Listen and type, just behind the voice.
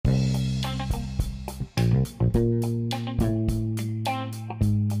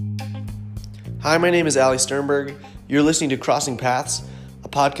Hi, my name is Ali Sternberg. You're listening to Crossing Paths, a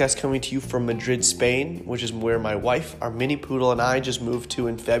podcast coming to you from Madrid, Spain, which is where my wife, our mini poodle, and I just moved to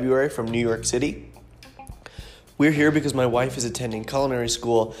in February from New York City. We're here because my wife is attending culinary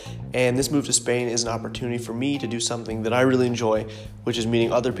school, and this move to Spain is an opportunity for me to do something that I really enjoy, which is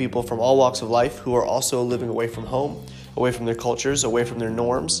meeting other people from all walks of life who are also living away from home, away from their cultures, away from their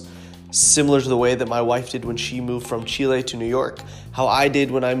norms. Similar to the way that my wife did when she moved from Chile to New York, how I did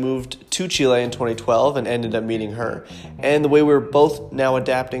when I moved to Chile in 2012 and ended up meeting her, and the way we're both now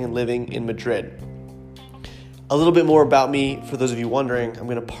adapting and living in Madrid. A little bit more about me, for those of you wondering. I'm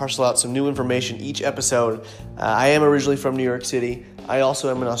going to parcel out some new information each episode. I am originally from New York City. I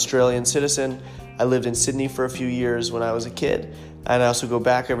also am an Australian citizen. I lived in Sydney for a few years when I was a kid, and I also go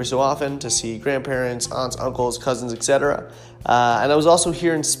back every so often to see grandparents, aunts, uncles, cousins, etc. And I was also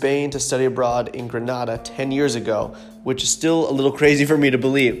here in Spain to study abroad in Granada 10 years ago, which is still a little crazy for me to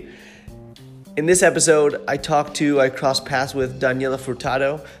believe. In this episode, I crossed paths with Daniela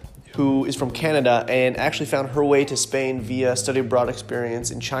Furtado, who is from Canada and actually found her way to Spain via study abroad experience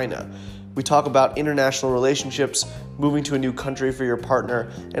in China. We talk about international relationships, moving to a new country for your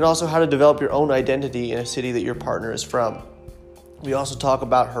partner, and also how to develop your own identity in a city that your partner is from. We also talk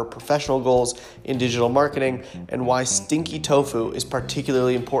about her professional goals in digital marketing and why stinky tofu is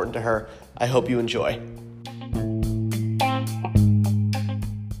particularly important to her. I hope you enjoy.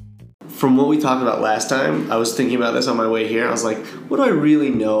 From what we talked about last time, I was thinking about this on my way here. I was like, what do I really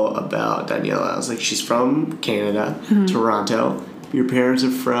know about Daniela? I was like, she's from Canada, Toronto. Your parents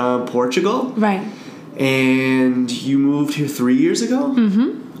are from Portugal? Right. And you moved here 3 years ago?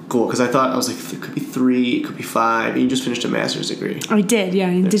 Mm-hmm. Cool, because I was like, it could be 3, it could be 5, and you just finished a master's degree. I did, yeah,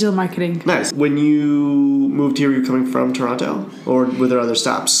 in digital marketing. Nice. When you moved here, were you coming from Toronto? Or were there other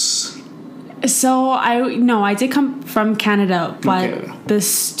stops? So, I did come from Canada, but the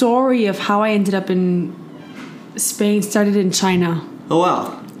story of how I ended up in Spain started in China. Oh,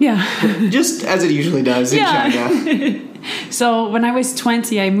 wow. Yeah. Just as it usually does in China. So when I was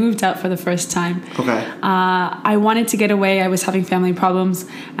 20, I moved out for the first time. Okay. I wanted to get away. I was having family problems,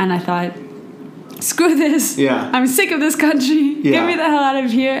 and I thought, screw this. Yeah. I'm sick of this country. Yeah. Get me the hell out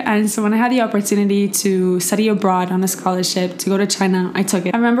of here. And so when I had the opportunity to study abroad on a scholarship to go to China, I took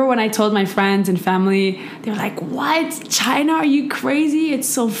it. I remember when I told my friends and family, they were like, what? China? Are you crazy? It's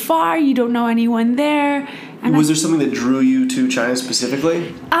so far. You don't know anyone there. And was there something that drew you to China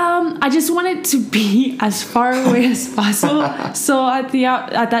specifically? I just wanted to be as far away as possible. So at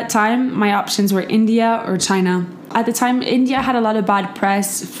that time, my options were India or China. At the time, India had a lot of bad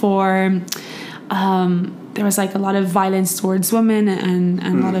press for... there was like a lot of violence towards women and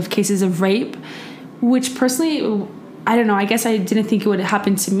a lot of cases of rape, which personally, I don't know, I guess I didn't think it would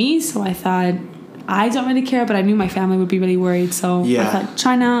happen to me. So I thought, I don't really care, but I knew my family would be really worried. So I thought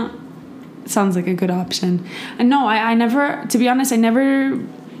China sounds like a good option. And no, I never, to be honest, I never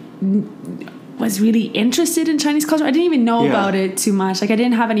was really interested in Chinese culture. I didn't even know about it too much. Like, I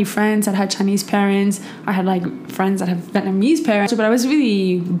didn't have any friends that had Chinese parents. I had like friends that have Vietnamese parents, but I was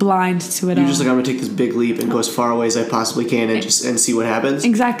really blind to it all. You're just like, I'm gonna take this big leap and go as far away as I possibly can and see what happens.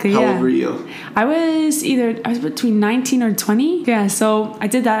 Exactly. How old were you? I was between 19 or 20. Yeah, so I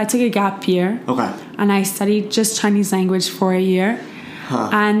did that. I took a gap year. Okay. And I studied just Chinese language for a year.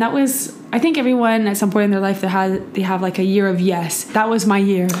 And that was, I think everyone at some point in their life they have like a year of yes. That was my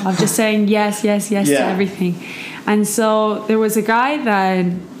year of just saying yes to everything. And so there was a guy that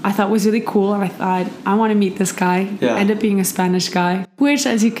I thought was really cool, and I thought, I want to meet this guy. Yeah. Ended up being a Spanish guy, which,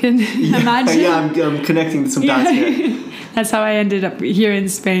 as you can imagine. Yeah, I'm connecting some dots here. That's how I ended up here in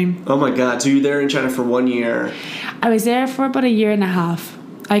Spain. Oh my God. So you were there in China for 1 year. I was there for about a year and a half.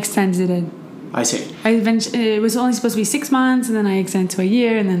 I extended it. I see. It was only supposed to be 6 months, and then I extended to a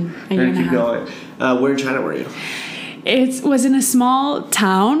year, and then a year and a half. Going. Where in China were you? It was in a small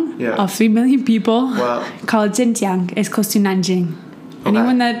town of 3 million people called Zhenjiang. It's close to Nanjing. Okay.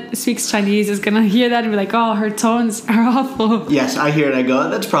 Anyone that speaks Chinese is going to hear that and be like, oh, her tones are awful. Yes, I hear it. I go,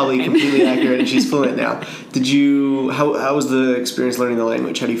 that's probably completely accurate, and she's fluent now. How was the experience learning the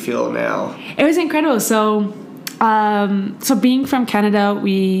language? How do you feel now? It was incredible. So being from Canada,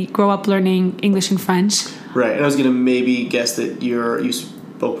 we grow up learning English and French. Right, and I was going to maybe guess that you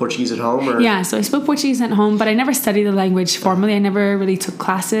spoke Portuguese at home? Or? Yeah, so I spoke Portuguese at home, but I never studied the language formally. I never really took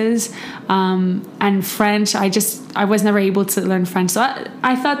classes. And French, I was never able to learn French. So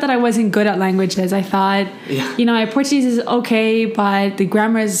I thought that I wasn't good at languages. I thought, my Portuguese is okay, but the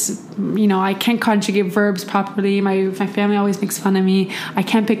grammar is, I can't conjugate verbs properly. My family always makes fun of me. I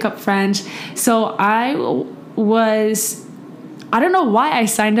can't pick up French. So I was I don't know why I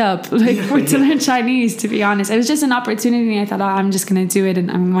signed up to learn Chinese, to be honest. It was just an opportunity. I thought, I'm just going to do it and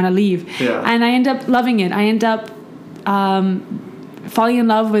I'm going to leave. Yeah. And I end up loving it. I end up falling in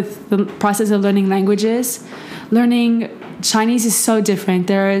love with the process of learning languages. Learning Chinese is so different.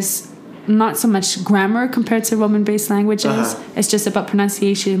 There is not so much grammar compared to Roman-based languages. It's just about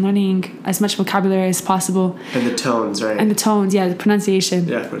pronunciation, learning as much vocabulary as possible. And the tones, right? And the tones, the pronunciation.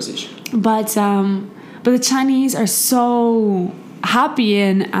 Yeah, pronunciation. But the Chinese are so happy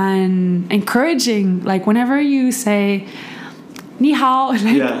and encouraging. Like whenever you say ni hao,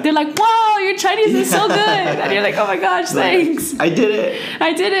 they're like, wow, your Chinese is so good. And you're like, oh my gosh, thanks. I did it.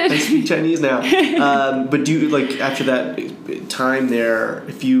 I speak Chinese now. But do you, like, after that time there,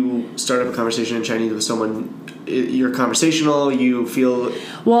 if you start up a conversation in Chinese with someone, you're conversational, you feel...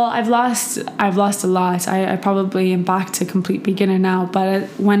 Well, I've lost a lot. I probably am back to complete beginner now. But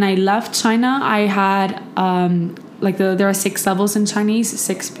when I left China, I had, there are 6 levels in Chinese,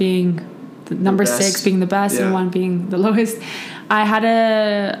 6 being... Number 6 being the best and 1 being the lowest. I had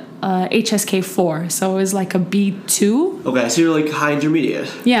a HSK 4, so it was like a B2. Okay, so you're like high intermediate.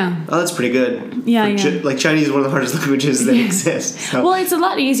 Yeah. Oh, that's pretty good. Yeah, like Chinese is one of the hardest languages that exist. So. Well, it's a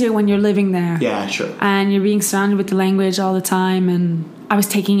lot easier when you're living there. Yeah, sure. And you're being surrounded with the language all the time, and I was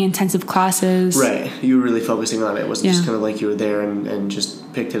taking intensive classes. Right, you were really focusing on it. It wasn't just kind of like you were there and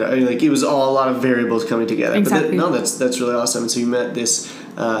just picked it up. I mean, like it was all a lot of variables coming together. Exactly. But that's really awesome. And so you met this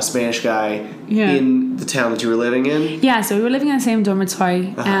Spanish guy in the town that you were living in? Yeah, so we were living in the same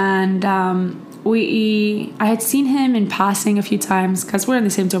dormitory, and I had seen him in passing a few times because we're in the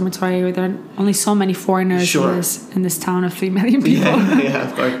same dormitory. There are only so many foreigners in this town of 3 million people. Yeah,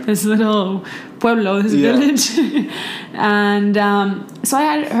 of course. This little pueblo, this village. And so I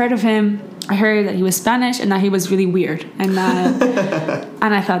had heard of him. I heard that he was Spanish and that he was really weird. And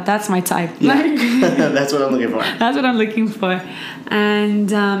and I thought, that's my type. Yeah. That's what I'm looking for. That's what I'm looking for. And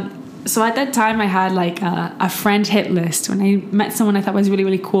so at that time, I had like a friend hit list. When I met someone I thought was really,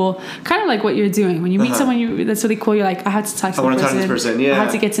 really cool, kind of like what you're doing. When you meet someone that's really cool, you're like, I have to talk to this person. I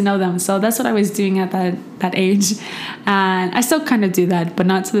have to get to know them. So that's what I was doing at that age. And I still kind of do that, but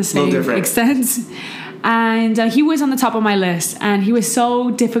not to the same extent. And he was on the top of my list, and he was so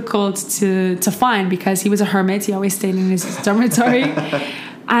difficult to find because he was a hermit. He always stayed in his dormitory.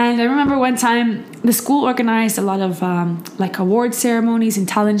 And I remember one time the school organized a lot of like award ceremonies and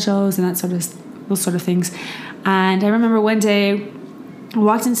talent shows and those sort of things. And I remember one day I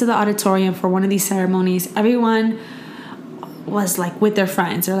walked into the auditorium for one of these ceremonies. Everyone was like with their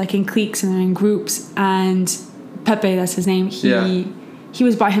friends, or like in cliques and in groups. And Pepe, that's his name, he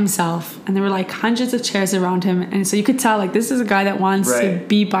was by himself, and there were like hundreds of chairs around him, and so you could tell like this is a guy that wants to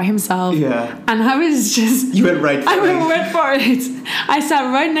be by himself. Yeah. And I was just you went right for I went right for it. I sat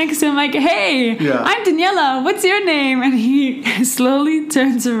right next to him like, hey, I'm Daniela, what's your name? And he slowly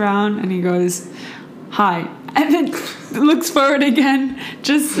turns around and he goes, hi, and then looks forward again.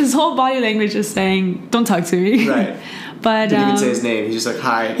 Just his whole body language is saying, don't talk to me. Right. But didn't even say his name. He's just like,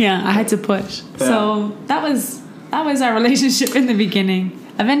 hi. Yeah, I had to push. Yeah. So that was our relationship in the beginning.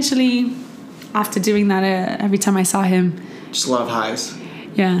 Eventually, after doing that, every time I saw him, just a lot of highs.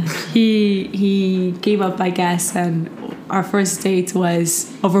 Yeah, he gave up, I guess, and our first date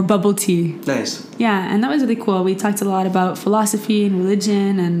was over bubble tea. Nice. Yeah, and that was really cool. We talked a lot about philosophy and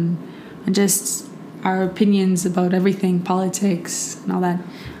religion and just our opinions about everything, politics and all that.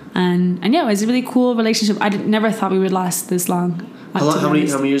 And yeah, it was a really cool relationship. I never thought we would last this long. How many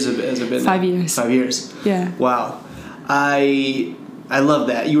years has it been? 5 years. 5 years. Yeah. Wow. I love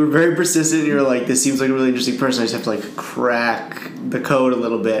that. You were very persistent. You were like, this seems like a really interesting person. I just have to like crack the code a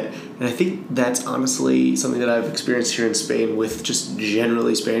little bit. And I think that's honestly something that I've experienced here in Spain with just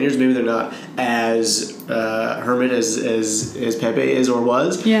generally Spaniards. Maybe they're not as hermit as Pepe is or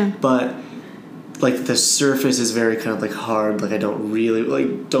was. Yeah. But like the surface is very kind of like hard. Like I don't really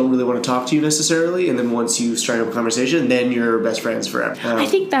want to talk to you necessarily. And then once you strike up a conversation, then you're best friends forever. I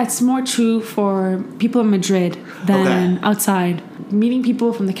think that's more true for people in Madrid than outside. Meeting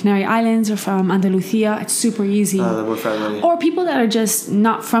people from the Canary Islands or from Andalusia, it's super easy. They're more friendly. Or people that are just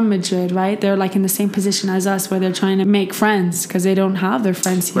not from Madrid, right? They're like in the same position as us, where they're trying to make friends because they don't have their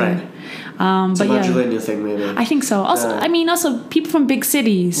friends here. Right. It's a Madrileño thing, maybe. I think so. Also, also people from big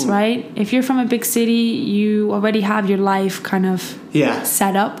cities, right? If you're from a big city, you already have your life kind of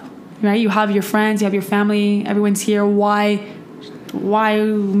set up, right? You have your friends, you have your family, everyone's here. Why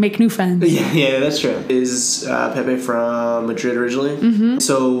make new friends? Yeah, that's true. Is Pepe from Madrid originally? Mm-hmm.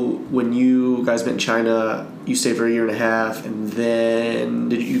 So when you guys met in China, you stayed for 1.5 years, and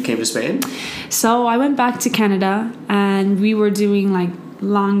then you came to Spain? So I went back to Canada, and we were doing like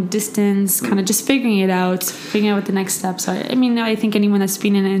long distance, kind of just figuring out what the next steps are. I mean, I think anyone that's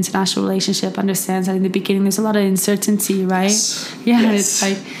been in an international relationship understands that in the beginning there's a lot of uncertainty, right? Yes. Yeah, Yes. it's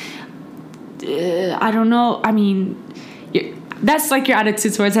like, I don't know. I mean, that's like your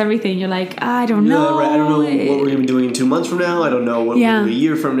attitude towards everything. You're like, I don't know. Right. I don't know what we're going to be doing in 2 months from now. I don't know what we're going to do a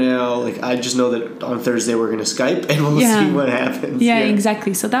year from now. Like, I just know that on Thursday we're going to Skype and we'll see what happens. Yeah,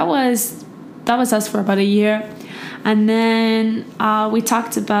 exactly. So that was us for about a year. And then we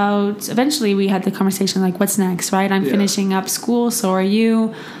talked about, eventually we had the conversation like, what's next, right? I'm finishing up school, so are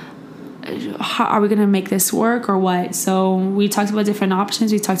you. How are we going to make this work or what? So we talked about different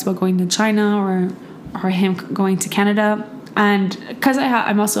options. We talked about going to China or him going to Canada. And because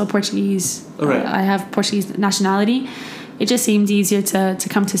I'm also a Portuguese, I have Portuguese nationality, it just seemed easier to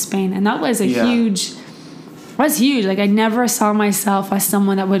come to Spain. And that was huge. Like, I never saw myself as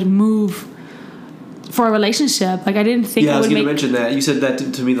someone that would move for a relationship. Like, I didn't think I was going to mention that. You said that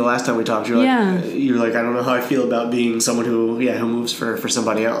to me the last time we talked. You're like, I don't know how I feel about being someone who moves for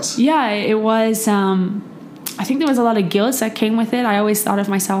somebody else. Yeah, it was, I think there was a lot of guilt that came with it. I always thought of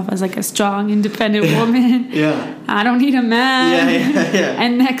myself as like a strong, independent woman. I don't need a man. Yeah.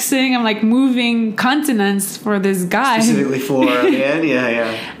 And next thing, I'm like moving continents for this guy. Specifically for a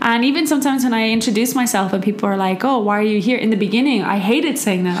man, And even sometimes when I introduce myself and people are like, oh, why are you here? In the beginning, I hated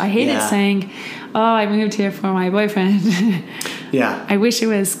saying that. I hated saying, oh, I moved here for my boyfriend. I wish it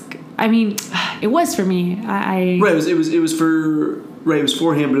was, I mean, it was for me. Right, it was for... Right, it was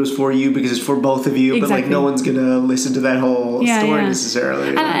for him, but it was for you because it's for both of you. Exactly. But, like, no one's going to listen to that whole story necessarily.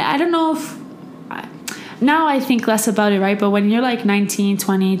 And I don't know if... Now I think less about it, right? But when you're, like, 19,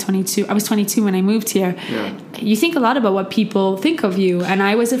 20, 22... I was 22 when I moved here. You think a lot about what people think of you. And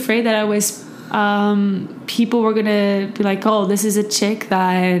I was afraid that I was... people were going to be like, oh, this is a chick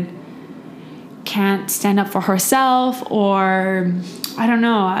that can't stand up for herself, or... I don't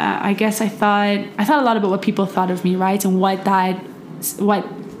know. I guess I thought a lot about what people thought of me, right? And what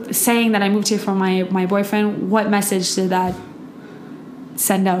saying that I moved here for my boyfriend, what message did that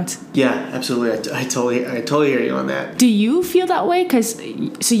send out? Yeah, absolutely. I totally hear you on that. Do you feel that way?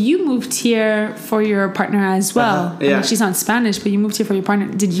 So you moved here for your partner as well. I mean, she's not Spanish, but you moved here for your partner.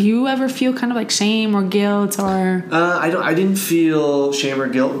 Did you ever feel kind of like shame or guilt or? I didn't feel shame or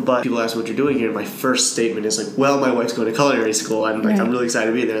guilt, but people ask what you're doing here. My first statement is like, well, my wife's going to culinary school. I'm like, I'm really excited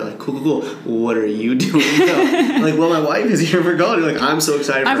to be there. Like, cool. What are you doing? Like, well, my wife is here for culinary. Like, I'm so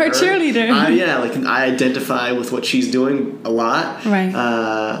excited. I'm her cheerleader. Like I identify with what she's doing a lot. Right.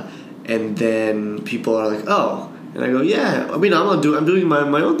 And then people are like, oh, and I go, yeah. I mean, I'm doing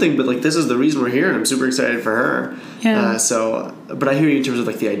my own thing, but like this is the reason we're here, and I'm super excited for her. Yeah. But I hear you in terms of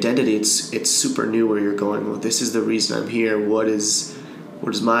like the identity. It's super new where you're going. Well, this is the reason I'm here. What is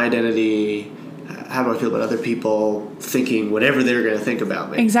my identity? How do I feel about other people thinking whatever they're going to think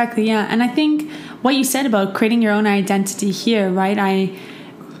about me? Exactly. Yeah. And I think what you said about creating your own identity here, right?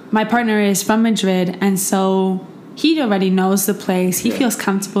 My partner is from Madrid, and so he already knows the place. He feels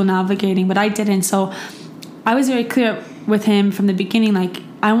comfortable navigating, but I didn't. So I was very clear with him from the beginning, like,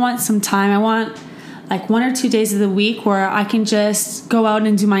 I want some time. I want like 1 or 2 days of the week where I can just go out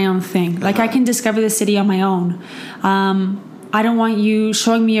and do my own thing. Like, I can discover the city on my own. I don't want you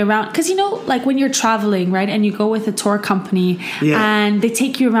showing me around. Because, like when you're traveling, right, and you go with a tour company and they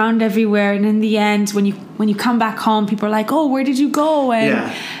take you around everywhere. And in the end, when you come back home, people are like, oh, where did you go?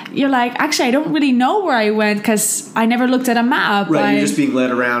 And you're like, actually, I don't really know where I went because I never looked at a map. Right, you're just being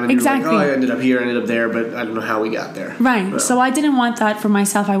led around. And exactly. You're like, oh, I ended up here, I ended up there, but I don't know how we got there. Right. So I didn't want that for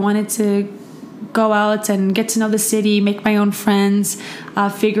myself. I wanted to go out and get to know the city, make my own friends,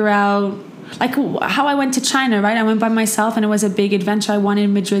 figure out... Like how I went to China, right? I went by myself and it was a big adventure. I wanted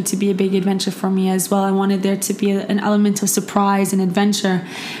Madrid to be a big adventure for me as well. I wanted there to be an element of surprise and adventure.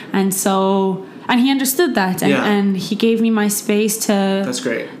 And he understood that. And he gave me my space to... That's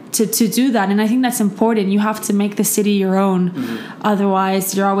great. To do that. And I think that's important. You have to make the city your own. Mm-hmm.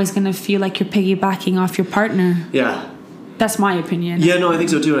 Otherwise, you're always going to feel like you're piggybacking off your partner. Yeah. That's my opinion. Yeah, no, I think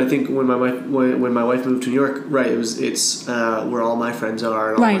so too. And I think when my wife moved to New York, right, it's where all my friends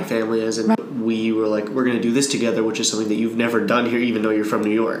are and all my family is, and we were like, we're going to do this together, which is something that you've never done here, even though you're from New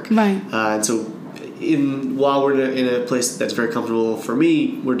York. Right. And so, while we're in a place that's very comfortable for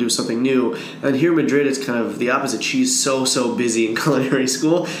me, we're doing something new. And here in Madrid, it's kind of the opposite. She's so busy in culinary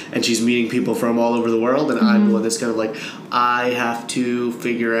school, and she's meeting people from all over the world, and I'm the one that's kind of like, I have to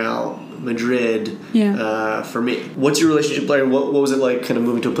figure out Madrid for me. What's your relationship like? What was it like kind of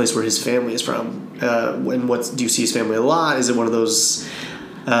moving to a place where his family is from? And do you see his family a lot? Is it one of those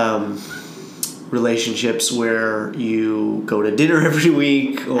relationships where you go to dinner every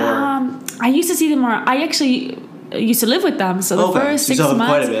week? Or I used to see them more. I actually used to live with them. So the first 6 months,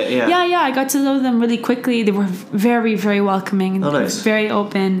 quite a bit, yeah. I got to know them really quickly. They were very, very welcoming and very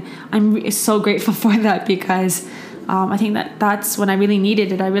open. I'm so grateful for that because I think that's when I really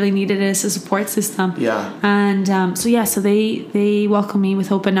needed it. I really needed it as a support system. Yeah. And so they welcomed me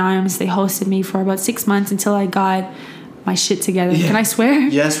with open arms. They hosted me for about 6 months until I got my shit together. Yeah. Can I swear?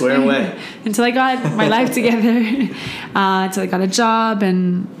 Yeah, swear away. Until I got my life together, until I got a job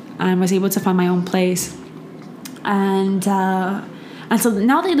and I was able to find my own place. And so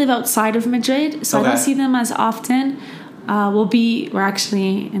now they live outside of Madrid, so I don't see them as often. We're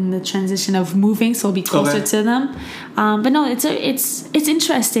actually in the transition of moving, so we'll be closer to them. But no, it's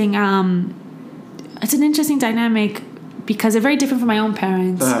interesting. It's an interesting dynamic because they're very different from my own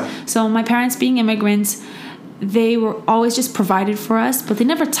parents. So my parents, being immigrants, they were always just provided for us, but they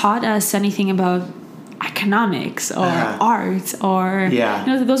never taught us anything about economics or art or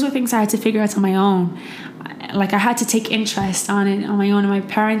those were things I had to figure out on my own. Like I had to take interest on it on my own. And my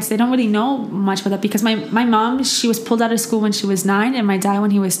parents, they don't really know much about that because my mom, she was pulled out of school when she was 9 and my dad when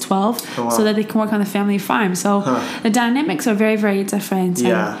he was 12 so that they can work on the family farm. So the dynamics are very, very different.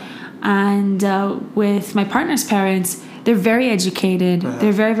 And with my partner's parents, they're very educated.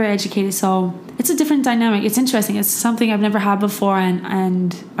 They're very, very educated. So it's a different dynamic. It's interesting. It's something I've never had before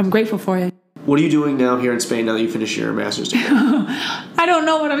and I'm grateful for it. What are you doing now here in Spain now that you finished your master's degree? I don't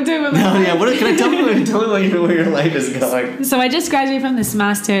know what I'm doing with my life. Can I tell me where your life is going? So I just graduated from this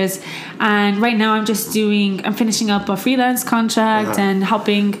master's and right now I'm finishing up a freelance contract and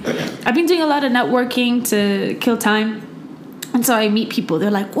helping. I've been doing a lot of networking to kill time. And so I meet people. They're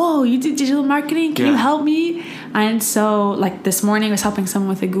like, whoa, you do digital marketing? Can you help me? And so like this morning I was helping someone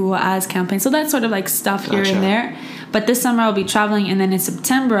with a Google Ads campaign. So that's sort of like stuff here and there. But this summer I'll be traveling, and then in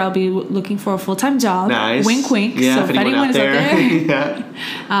September I'll be looking for a full-time job. Nice. Wink, wink. Yeah, so if anyone is out there,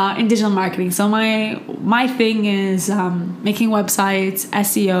 in digital marketing. So my thing is making websites,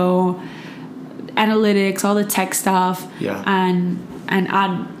 SEO, analytics, all the tech stuff, and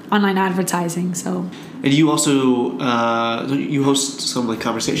online advertising. So. And you also you host some like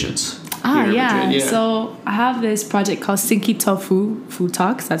conversations. So I have this project called Stinky Tofu Food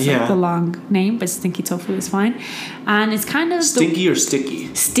Talks. That's like the long name, but Stinky Tofu is fine. And it's kind of stinky or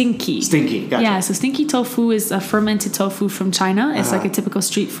sticky? Stinky. Stinky, gotcha. Yeah, so Stinky Tofu is a fermented tofu from China. It's like a typical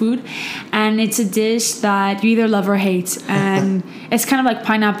street food. And it's a dish that you either love or hate. And it's kind of like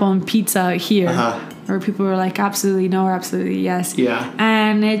pineapple on pizza here. Where people were like, absolutely no or absolutely yes. Yeah.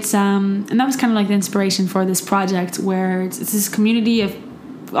 And it's and that was kind of like the inspiration for this project where it's this community of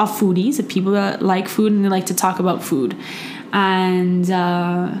foodies, of people that like food and they like to talk about food. And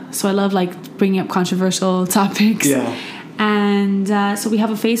so I love like bringing up controversial topics. Yeah. And so we have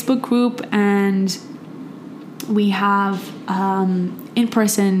a Facebook group and we have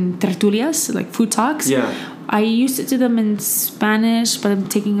in-person tertulias, like food talks. Yeah. I used to do them in Spanish, but I'm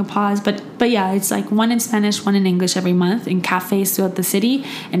taking a pause. But yeah, it's like one in Spanish, one in English every month in cafes throughout the city.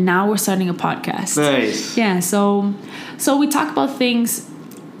 And now we're starting a podcast. Nice. Yeah, so we talk about things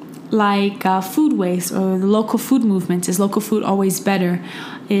like food waste or the local food movement. Is local food always better?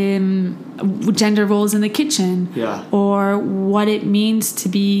 Gender roles in the kitchen. Yeah. Or what it means to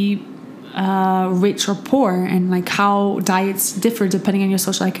be rich or poor, and like how diets differ depending on your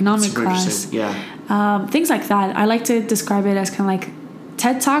socioeconomic class. Yeah. Things like that. I like to describe it as kind of like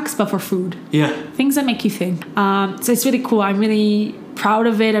TED Talks, but for food. Yeah. Things that make you think. So it's really cool. I'm really proud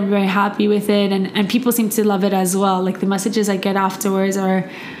of it. I'm very happy with it, and people seem to love it as well. Like the messages I get afterwards are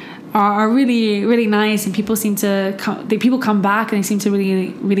really, really nice, and people seem to people come back and they seem to really,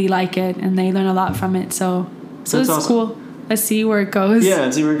 really like it, and they learn a lot from it. So it's awesome. Cool. Let's see where it goes. Yeah,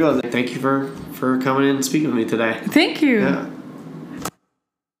 let's see where it goes. Thank you for coming in and speaking with me today. Thank you. Yeah.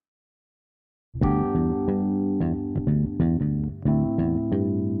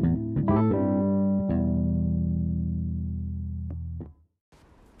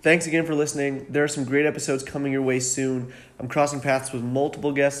 Thanks again for listening. There are some great episodes coming your way soon. I'm crossing paths with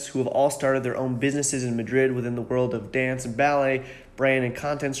multiple guests who have all started their own businesses in Madrid within the world of dance and ballet, brand and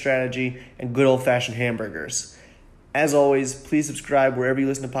content strategy, and good old-fashioned hamburgers. As always, please subscribe wherever you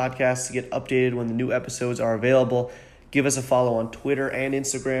listen to podcasts to get updated when the new episodes are available. Give us a follow on Twitter and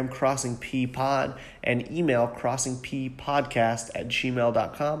Instagram, CrossingPPod, and email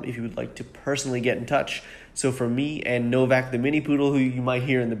crossingppodcast@gmail.com if you would like to personally get in touch. So for me and Novak the Mini Poodle, who you might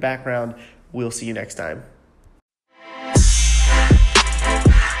hear in the background, we'll see you next time.